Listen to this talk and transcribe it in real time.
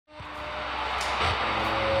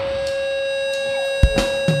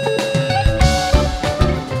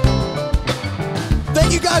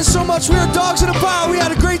guys so much. We are Dogs in the Bar. We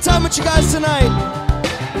had a great time with you guys tonight.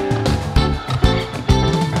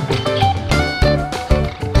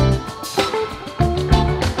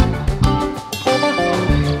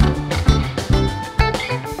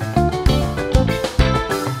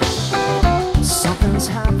 Something's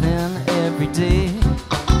happening every day.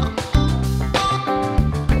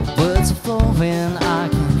 Words are flowing, I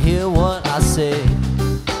can hear what I say.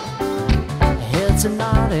 Heads are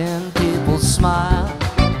nodding, people smile.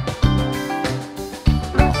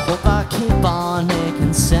 I hope I keep on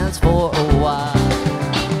making sense for a while.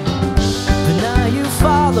 But now you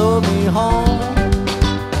follow me home.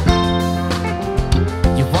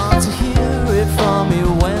 You want to hear it from me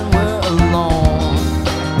when we're alone.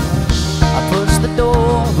 I push the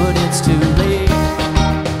door, but it's too late,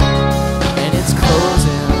 and it's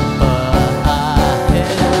closing, but I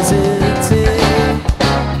hesitate.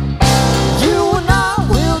 You and I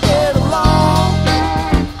will get along,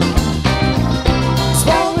 as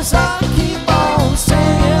long as I keep on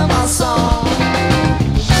singing my song.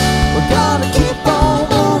 We're gonna keep on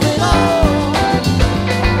moving on,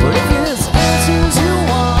 but if it's answers you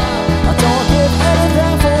want, I don't give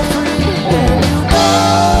anything for free.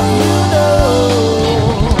 And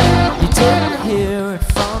you didn't hear it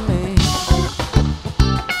from me.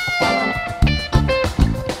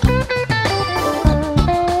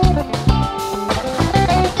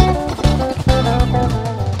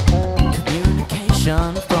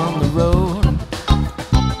 Communication from the road,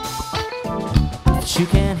 but you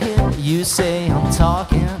can't hear. You say I'm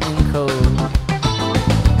talking in code.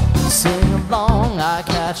 Sing along, I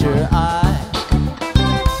catch your eye,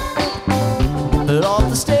 but off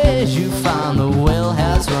the stage you found the well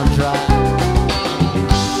has run dry.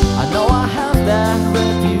 I know I have that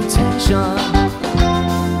reputation.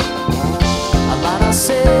 A lot I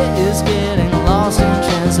say is getting lost in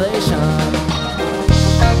translation.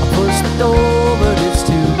 I push the door,